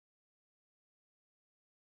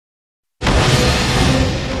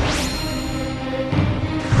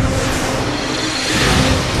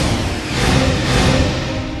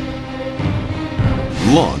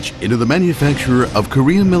launch into the manufacture of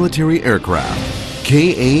Korean military aircraft,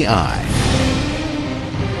 KAI.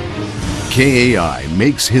 KAI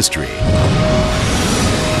makes history.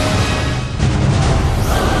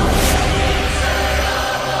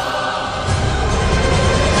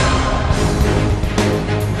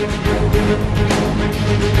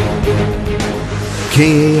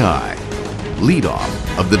 KAI,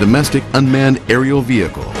 lead-off of the domestic unmanned aerial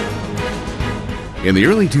vehicle. In the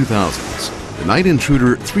early 2000s, the Night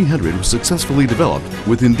Intruder 300 was successfully developed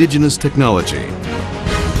with indigenous technology.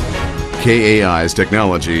 KAI's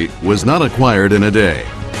technology was not acquired in a day.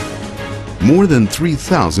 More than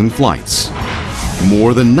 3,000 flights,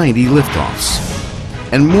 more than 90 liftoffs,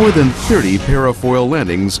 and more than 30 parafoil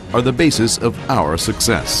landings are the basis of our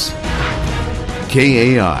success.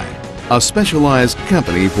 KAI, a specialized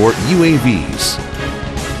company for UAVs,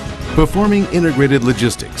 performing integrated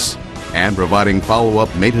logistics and providing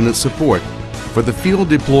follow-up maintenance support for the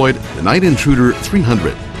field-deployed Night Intruder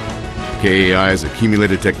 300. KAI's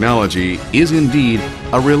accumulated technology is indeed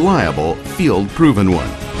a reliable, field-proven one.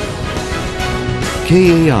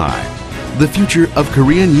 KAI, the future of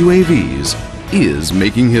Korean UAVs, is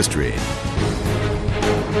making history.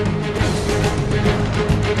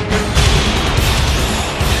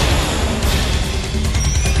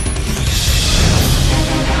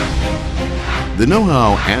 The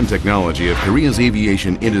know-how and technology of Korea's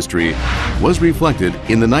aviation industry was reflected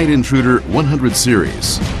in the Night Intruder 100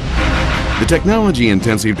 series. The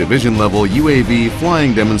technology-intensive division-level UAV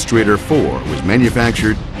Flying Demonstrator 4 was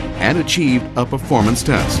manufactured and achieved a performance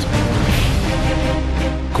test.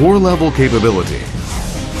 Core-level capability.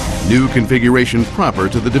 New configuration proper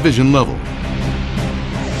to the division level.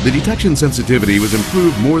 The detection sensitivity was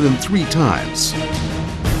improved more than 3 times.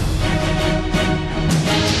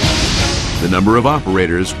 The number of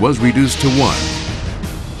operators was reduced to 1.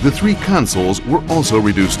 The 3 consoles were also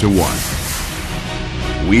reduced to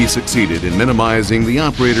 1. We succeeded in minimizing the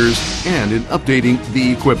operators and in updating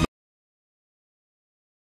the equipment.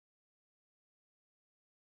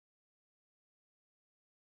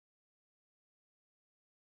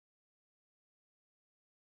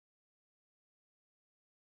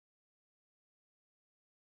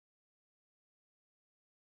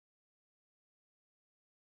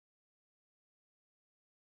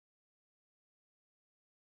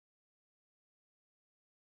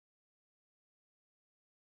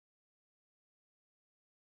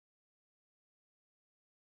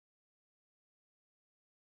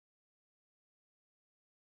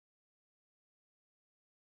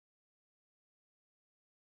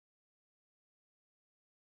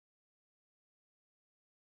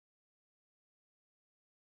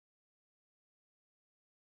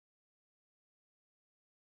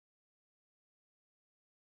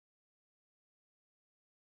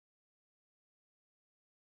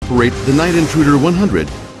 Operate the Night Intruder 100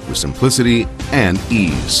 with simplicity and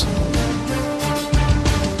ease.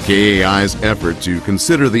 KAI's effort to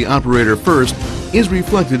consider the operator first is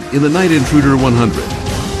reflected in the Night Intruder 100.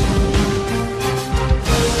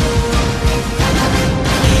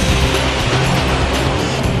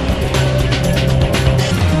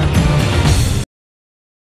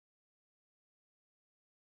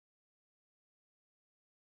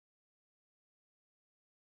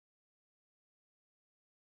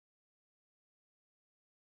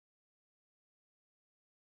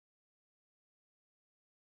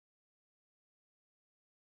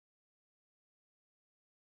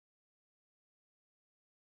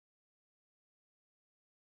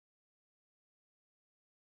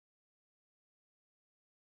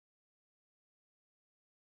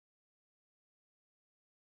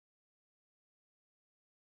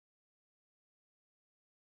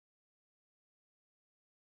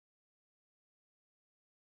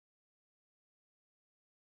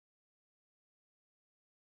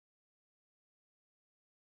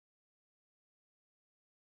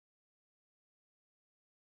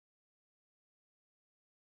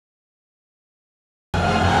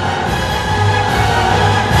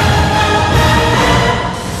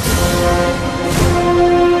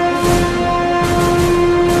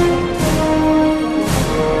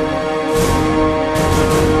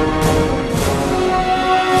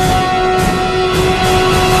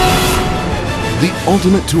 The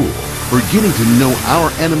ultimate tool for getting to know our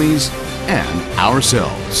enemies and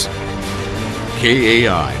ourselves.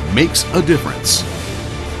 KAI makes a difference.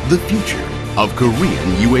 The future of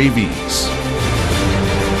Korean UAVs.